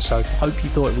today's episode. Hope you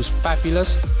thought it was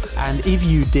fabulous, and if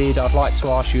you did, I'd like to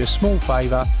ask you a small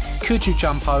favour. Could you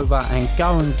jump over and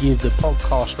go and give the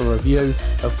podcast a review?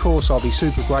 Of course, I'll be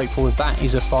super grateful if that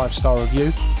is a 5-star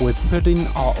review. We're putting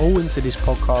our all into this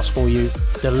podcast for you,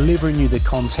 delivering you the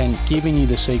content, giving you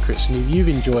the secrets, and if you've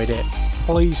enjoyed it,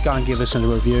 please go and give us a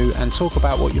review and talk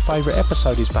about what your favourite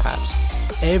episode is perhaps.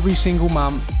 Every single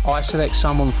month, I select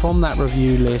someone from that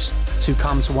review list to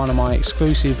come to one of my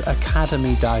exclusive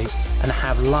Academy days and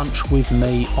have lunch with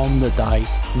me on the day,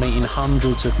 meeting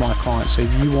hundreds of my clients. So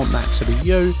if you want that to be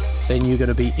you, then you're going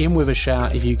to be in with a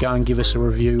shout if you go and give us a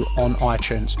review on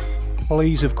iTunes.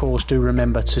 Please, of course, do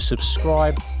remember to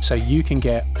subscribe so you can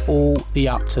get all the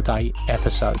up-to-date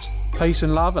episodes. Peace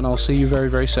and love, and I'll see you very,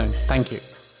 very soon. Thank you.